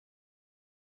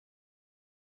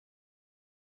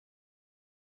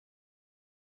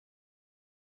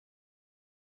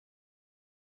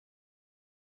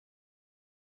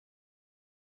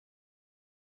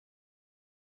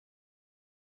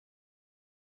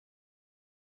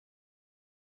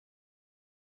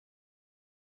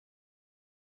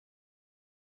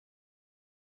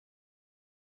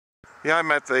Yeah,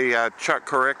 I'm at the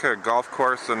Corica golf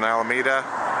course in Alameda.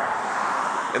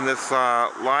 In this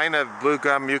line of blue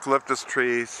gum eucalyptus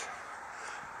trees,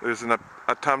 there's an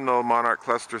autumnal monarch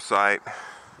cluster site.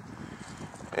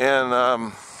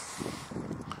 And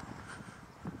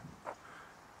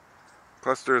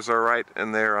clusters are right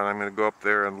in there, and I'm going to go up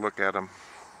there and look at them.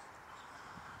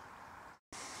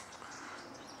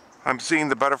 I'm seeing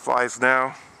the butterflies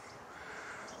now.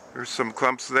 There's some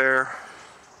clumps there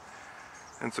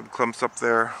and some clumps up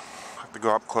there. I have to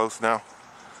go up close now.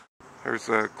 There's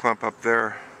a clump up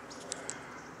there.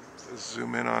 Just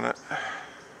zoom in on it.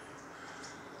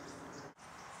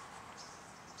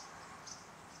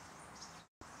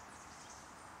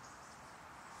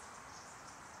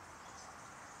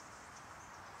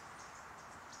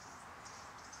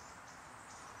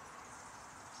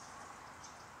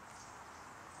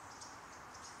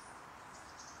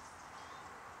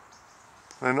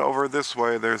 And over this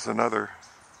way there's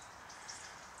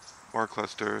more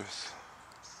clusters.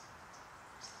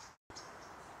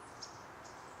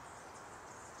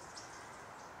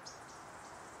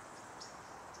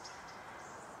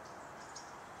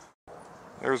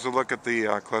 There's a look at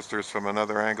the clusters from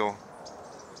another angle.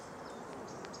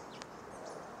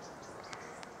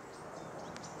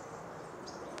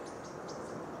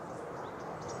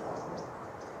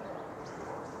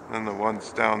 And the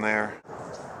ones down there.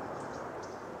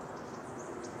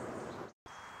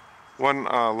 One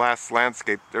last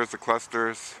landscape, there's the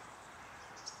clusters,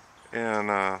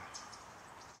 and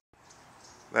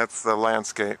that's the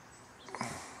landscape.